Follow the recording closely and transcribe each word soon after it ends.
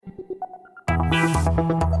Milan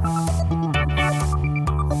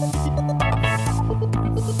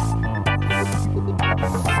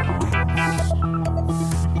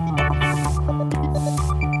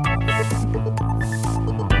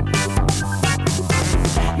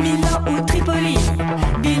ou Tripoli,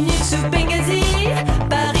 Vilnius ou Benghazi,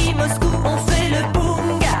 Paris, Moscou, on fait le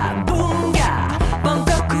bunga, bunga.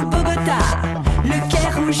 Bangkok ou Bogota, Le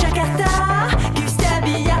Caire ou Jakarta,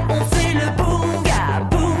 Gustavia, on fait le bunga,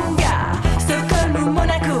 bunga. Stockholm ou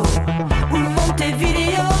Monaco, ou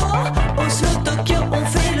Montevideo, Oslo, Tokyo, on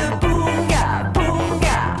fait le bunga,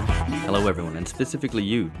 bunga. Hello everyone, and specifically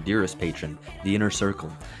you, dearest patron, the Inner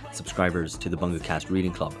Circle, subscribers to the BungaCast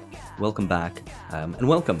Reading Club. Welcome back, and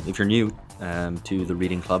welcome if you're new to the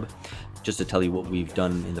Reading Club. Just to tell you what we've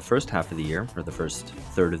done in the first half of the year, or the first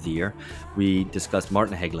third of the year, we discussed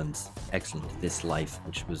Martin Hägglin's excellent This Life,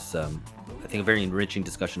 which was, I think, a very enriching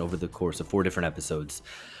discussion over the course of 4 different episodes,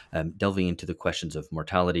 delving into the questions of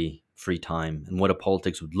mortality, free time, and what a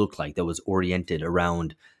politics would look like that was oriented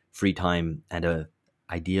around free time and a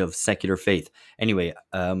idea of secular faith. Anyway,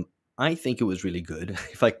 I think it was really good,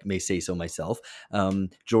 if I may say so myself.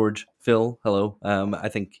 George, Phil, hello. I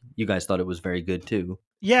think you guys thought it was very good too.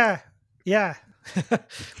 Yeah.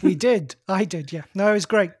 We did. I did, yeah. No, it was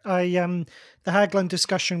great. The Hägglin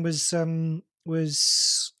discussion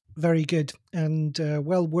was very good and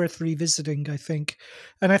well worth revisiting, I think.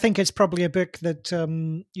 And I think it's probably a book that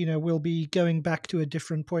we'll be going back to at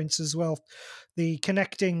different points as well. The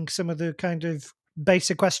connecting some of the kind of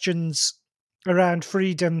basic questions around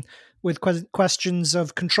freedom with questions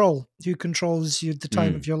of control. Who controls you at the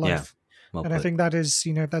time of your life? Well and put. I think that is,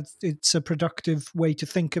 it's a productive way to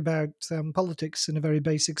think about politics in a very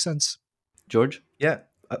basic sense. George? Yeah,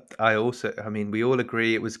 I mean, we all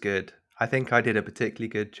agree it was good. I think I did a particularly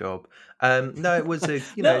good job. No, it was a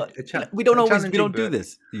we don't do book.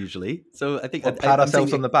 this usually. So I think Or pat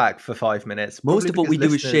ourselves on the back for 5 minutes. Most of what we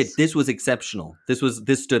do is shit. This was exceptional.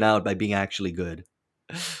 This stood out by being actually good.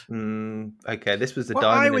 Okay, this was the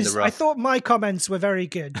diamond in the rough. I thought my comments were very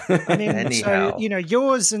good. I mean, Anyhow.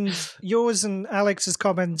 So yours and Alex's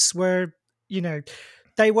comments were,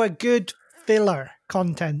 they were good filler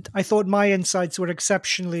content. I thought my insights were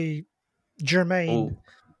exceptionally germane.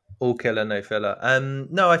 All killer, no filler.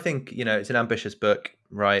 No, I think it's an ambitious book,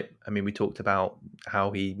 right? I mean, we talked about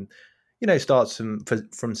how he, starts from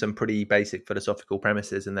some pretty basic philosophical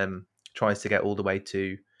premises and then tries to get all the way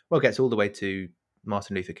to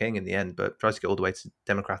Martin Luther King in the end, but tries to get all the way to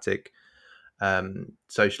democratic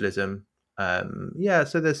socialism. So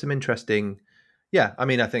there's some interesting. Yeah, I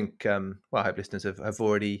mean, I think. I hope listeners have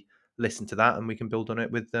already listened to that, and we can build on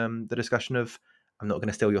it with the discussion of. I'm not going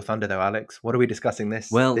to steal your thunder, though, Alex. What are we discussing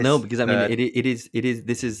this? Well, no, because I mean, it is.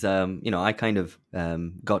 This is. I kind of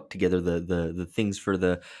got together the things for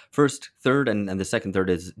the first third, and the second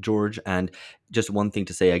third is George. And just one thing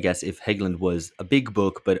to say, I guess, if Hägglin was a big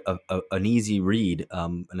book but an easy read,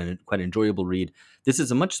 and quite an enjoyable read, this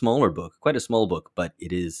is a much smaller book, quite a small book, but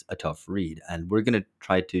it is a tough read, and we're going to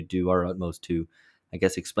try to do our utmost to, I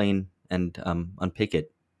guess, explain and unpick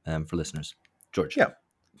it for listeners. George, yeah.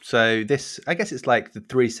 So this, I guess it's like the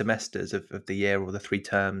 3 semesters of the year or the 3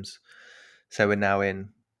 terms. So we're now in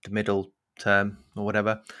the middle term or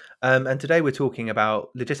whatever. And today we're talking about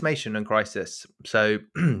legitimation and crisis. So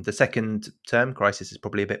the second term, crisis, is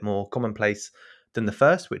probably a bit more commonplace than the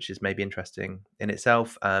first, which is maybe interesting in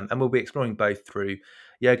itself. And we'll be exploring both through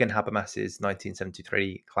Jürgen Habermas's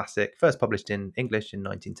 1973 classic, first published in English in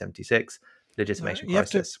 1976, Legitimation You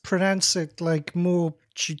Crisis. have to pronounce it like more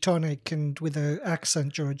Teutonic and with an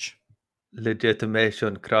accent, George.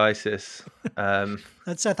 Legitimation Crisis.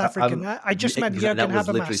 That's South African. I just meant Jürgen that was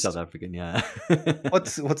Habermas. literally South African, yeah.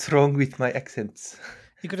 What's wrong with my accents?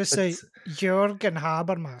 You got to say Jürgen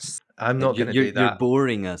Habermas. I'm not going to do that. You're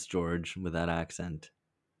boring us, George, with that accent.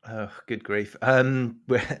 Oh, good grief. No,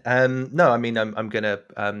 I mean, I'm going to,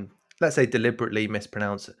 let's say, deliberately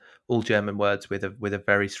mispronounce all German words with a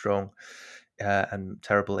very strong and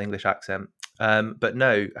terrible English accent. But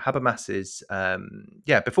no, Habermas's,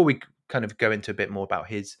 before we kind of go into a bit more about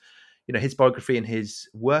his biography and his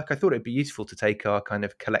work, I thought it'd be useful to take our kind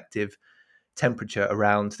of collective temperature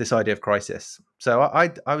around this idea of crisis. So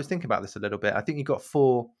I was thinking about this a little bit. I think you've got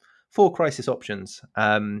four crisis options,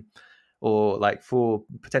 or like 4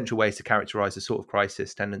 potential ways to characterize the sort of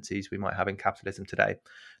crisis tendencies we might have in capitalism today.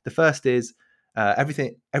 The first is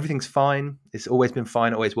everything's fine. It's always been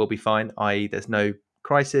fine, always will be fine, i.e. there's no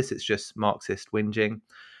crisis, it's just Marxist whinging.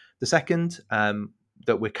 The second,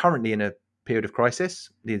 that we're currently in a period of crisis.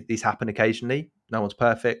 These happen occasionally. No one's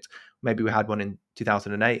perfect. Maybe we had one in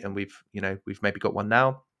 2008 and we've maybe got one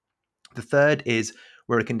now. The third is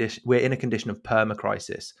we're in a condition of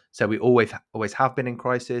perma-crisis. So we always have been in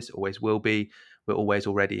crisis, always will be. We're always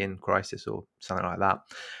already in crisis or something like that.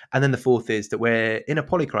 And then the fourth is that we're in a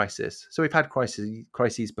polycrisis. So we've had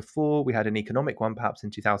crises before. We had an economic one perhaps in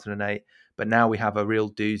 2008, but now we have a real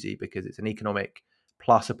doozy because it's an economic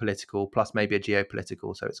plus a political plus maybe a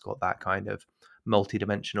geopolitical. So it's got that kind of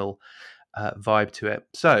multidimensional vibe to it.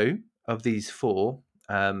 So of these four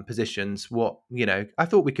positions, I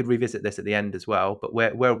thought we could revisit this at the end as well, but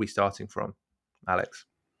where are we starting from, Alex?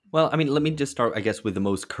 Well, I mean, let me just start, I guess, with the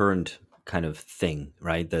most current kind of thing,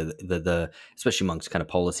 right? The especially amongst kind of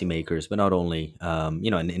policymakers, but not only,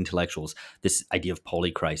 and intellectuals, this idea of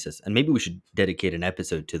polycrisis. And maybe we should dedicate an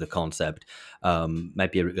episode to the concept.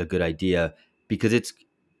 Might be a good idea because it's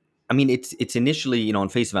initially, on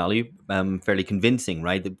face value, fairly convincing,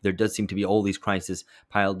 right? There does seem to be all these crises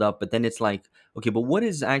piled up, but then it's like, okay, but what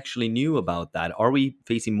is actually new about that? Are we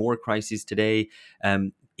facing more crises today?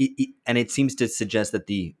 And it seems to suggest that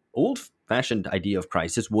the old-fashioned idea of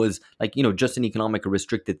crisis was like, just an economic or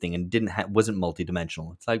restricted thing and wasn't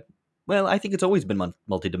multidimensional. It's like, well, I think it's always been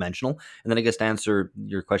multidimensional. And then I guess to answer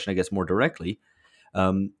your question, I guess more directly,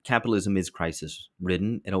 capitalism is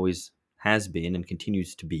crisis-ridden. It always has been and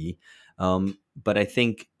continues to be. But I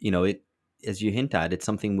think, it, as you hint at, it's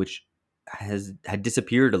something which had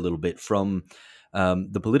disappeared a little bit from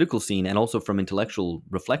the political scene and also from intellectual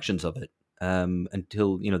reflections of it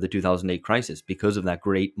until, the 2008 crisis, because of that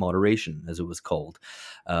great moderation, as it was called.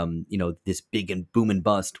 This big and boom and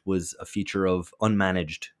bust was a feature of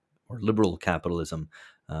unmanaged or liberal capitalism,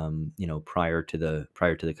 prior to the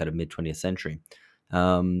kind of mid 20th century.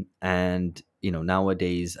 And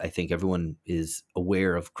nowadays, I think everyone is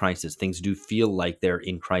aware of crisis. Things do feel like they're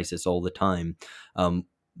in crisis all the time,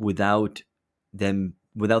 without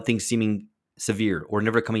things seeming severe or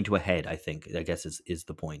never coming to a head. I guess is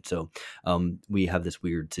the point. So we have this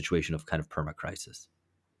weird situation of kind of perma crisis.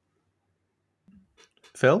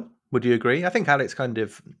 Phil, would you agree? I think Alex kind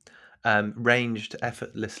of ranged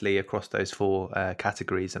effortlessly across those four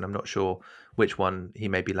categories, and I'm not sure which one he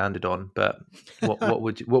maybe landed on. But what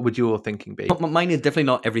would your thinking be? Mine is definitely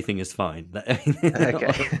not everything is fine.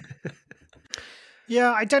 Okay.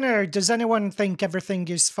 Yeah, I don't know. Does anyone think everything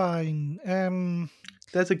is fine?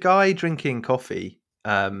 There's a guy drinking coffee,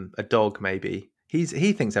 a dog maybe. He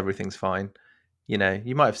thinks everything's fine. You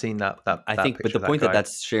might have seen that. I think, but the point that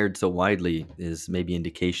that's shared so widely is maybe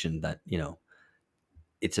indication that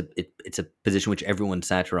it's a position which everyone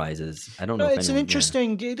satirizes. I don't know. It's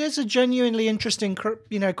it is a genuinely interesting,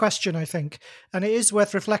 question, I think, and it is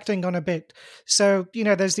worth reflecting on a bit. So,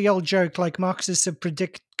 there's the old joke, like Marxists have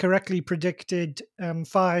correctly predicted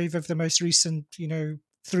 5 of the most recent,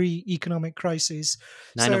 3 economic crises.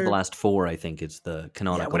 9 of the last 4, I think, is the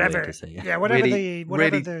canonical way to say it. Yeah, whatever really,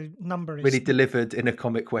 the number is. Really delivered in a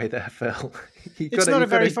comic way there, Phil. It's not a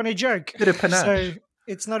very funny joke. Bit of panache. So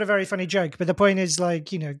it's not a very funny joke, but the point is,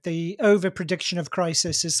 the over-prediction of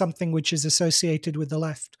crisis is something which is associated with the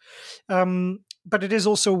left. But it is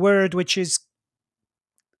also a word which is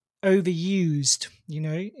overused,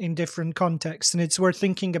 in different contexts. And it's worth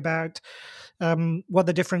thinking about what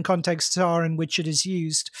the different contexts are in which it is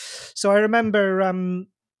used. So I remember, I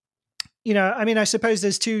suppose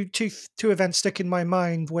there's two events stick in my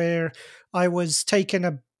mind where I was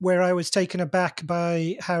taken aback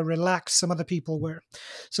by how relaxed some other people were.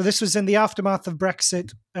 So this was in the aftermath of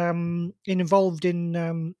Brexit, involved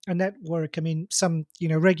in a network. I mean, some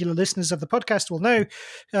regular listeners of the podcast will know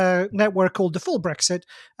a network called The Full Brexit.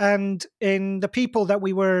 And in the people that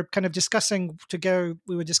we were kind of discussing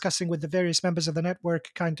we were discussing with the various members of the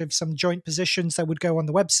network kind of some joint positions that would go on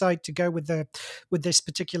the website to go with this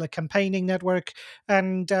particular campaigning network.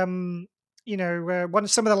 And some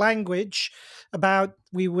of the language about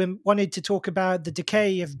we wanted to talk about the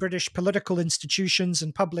decay of British political institutions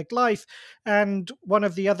and public life, and one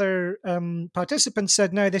of the other participants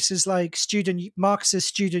said, "No, this is like Marxist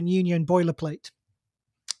student union boilerplate."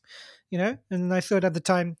 And I thought at the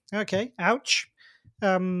time, okay, ouch.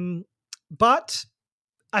 But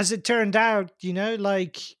as it turned out,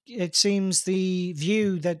 it seems the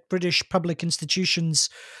view that British public institutions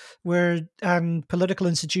and political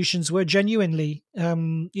institutions were genuinely,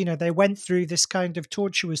 they went through this kind of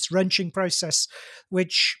tortuous, wrenching process,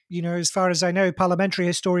 which, as far as I know, parliamentary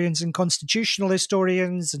historians and constitutional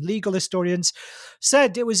historians and legal historians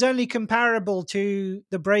said it was only comparable to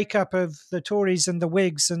the breakup of the Tories and the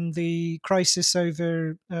Whigs and the crisis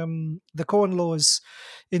over the Corn Laws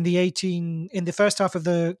in the first half of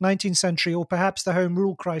the 19th century, or perhaps the Home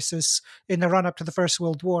Rule crisis in the run-up to the First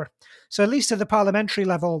World War. So at least at the parliamentary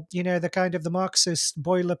level, the kind of the Marxist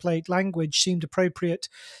boilerplate language seemed appropriate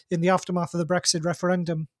in the aftermath of the Brexit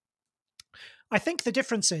referendum. I think the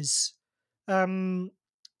difference is, so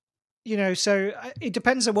it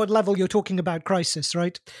depends on what level you're talking about crisis,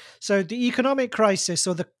 right? So the economic crisis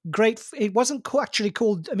or the it wasn't actually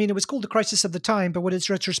called, it was called the crisis of the time, but what it's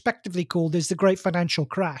retrospectively called is the great financial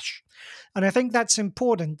crash. And I think that's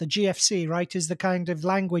important. The GFC, right, is the kind of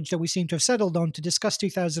language that we seem to have settled on to discuss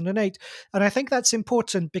 2008. And I think that's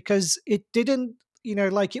important because it didn't,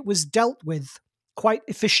 it was dealt with quite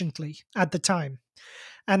efficiently at the time.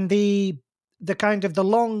 And the kind of the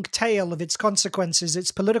long tail of its consequences,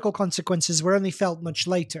 its political consequences, were only felt much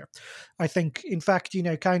later. I think, in fact,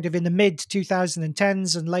 kind of in the mid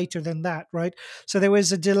 2010s and later than that, right? So there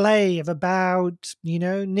was a delay of about,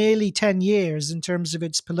 nearly 10 years in terms of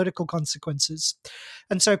its political consequences.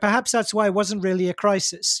 And so perhaps that's why it wasn't really a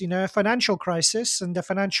crisis, a financial crisis and a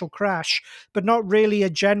financial crash, but not really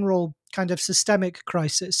a general kind of systemic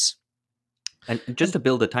crisis. And just to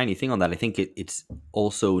build a tiny thing on that, I think it's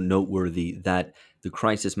also noteworthy that the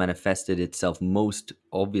crisis manifested itself most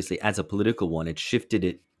obviously as a political one. It shifted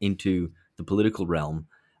it into the political realm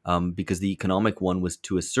because the economic one was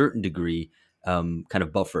to a certain degree kind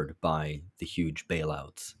of buffered by the huge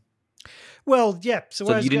bailouts. Well, yeah.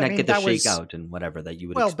 So you didn't get the shakeout and whatever that you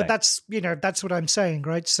would expect. Well, but that's what I'm saying,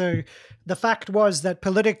 right? So the fact was that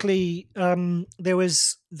politically there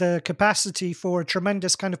was the capacity for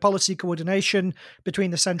tremendous kind of policy coordination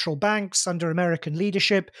between the central banks under American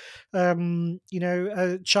leadership.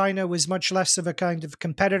 China was much less of a kind of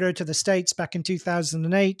competitor to the States back in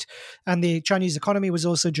 2008, and the Chinese economy was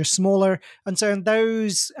also just smaller. And so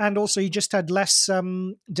and also you just had less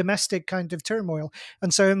domestic kind of turmoil.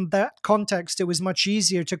 And so in that context, it was much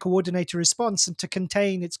easier to coordinate a response and to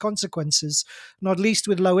contain its consequences, not least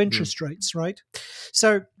with low interest rates, right?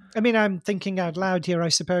 So, I'm thinking out loud here, I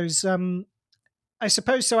suppose. So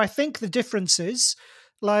I think the difference is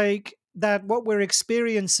like that what we're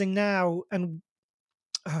experiencing now, and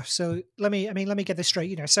so let me get this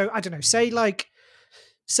straight. So I don't know, say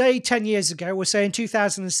 10 years ago, or say in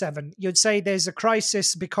 2007, you'd say there's a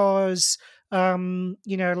crisis because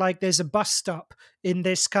there's a bust up in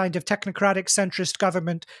this kind of technocratic centrist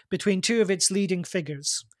government between two of its leading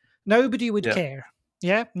figures. Nobody would care.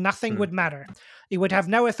 Yeah, nothing would matter. It would have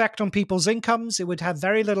no effect on people's incomes. It would have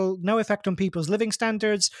no effect on people's living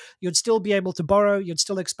standards. You'd still be able to borrow. You'd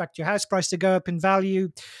still expect your house price to go up in value.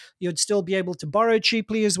 You'd still be able to borrow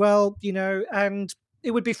cheaply as well, and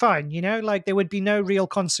it would be fine, there would be no real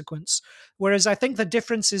consequence. Whereas I think the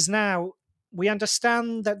difference is now we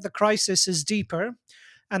understand that the crisis is deeper,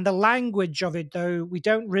 and the language of it, though, we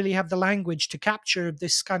don't really have the language to capture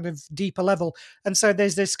this kind of deeper level. And so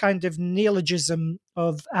there's this kind of neologism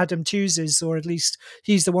of Adam Tooze's, or at least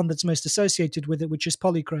he's the one that's most associated with it, which is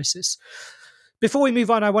polycrisis. Before we move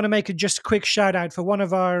on, I want to make just a quick shout out for one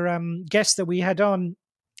of our guests that we had on,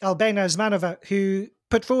 Albena Zmanova, who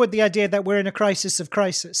put forward the idea that we're in a crisis of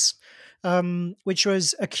crisis. Which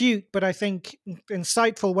was a cute, but I think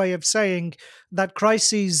insightful way of saying that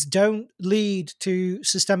crises don't lead to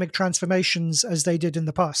systemic transformations as they did in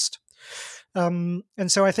the past. And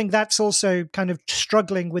so I think that's also kind of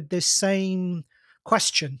struggling with this same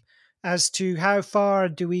question as to how far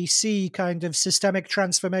do we see kind of systemic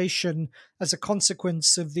transformation as a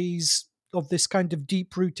consequence of this kind of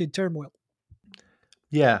deep-rooted turmoil.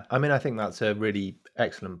 Yeah, I think that's a really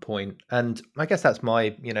excellent point. And I guess that's my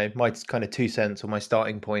kind of 2 cents, or my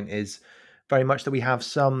starting point is very much that we have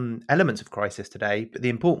some elements of crisis today, but the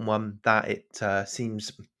important one that it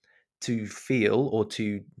seems to feel or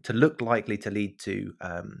to look likely to lead to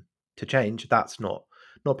change, that's not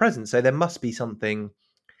present. So there must be something,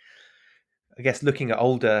 I guess, looking at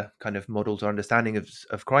older kind of models or understanding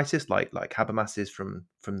of crisis, like Habermas's from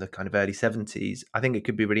the kind of early 70s, I think it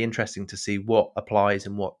could be really interesting to see what applies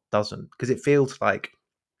and what doesn't, because it feels like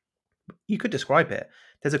you could describe it.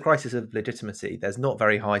 There's a crisis of legitimacy. There's not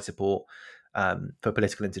very high support for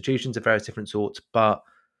political institutions of various different sorts, but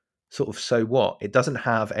sort of so what? It doesn't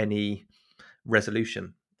have any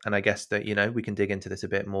resolution. And I guess that, we can dig into this a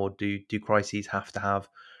bit more. Do crises have to have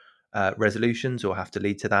resolutions or have to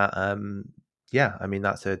lead to that?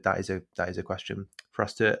 That is a question for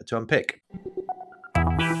us to unpick.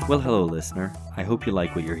 Well, hello, listener. I hope you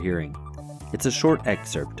like what you're hearing. It's a short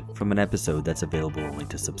excerpt from an episode that's available only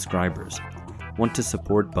to subscribers. Want to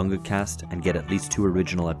support BungaCast and get at least 2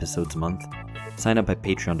 original episodes a month? Sign up at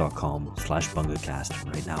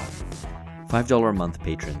patreon.com/BungaCast right now. $5 a month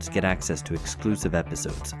patrons get access to exclusive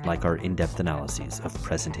episodes like our in-depth analyses of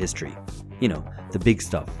present history. The big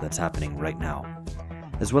stuff that's happening right now.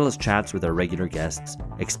 as well as chats with our regular guests,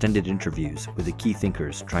 extended interviews with the key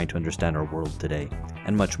thinkers trying to understand our world today,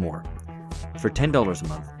 and much more. For $10 a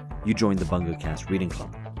month, you join the BungaCast Reading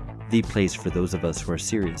Club, the place for those of us who are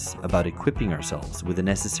serious about equipping ourselves with the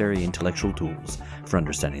necessary intellectual tools for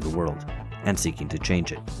understanding the world and seeking to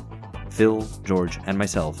change it. Phil, George, and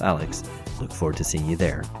myself, Alex, look forward to seeing you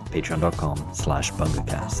there.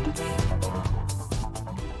 Patreon.com/BungaCast.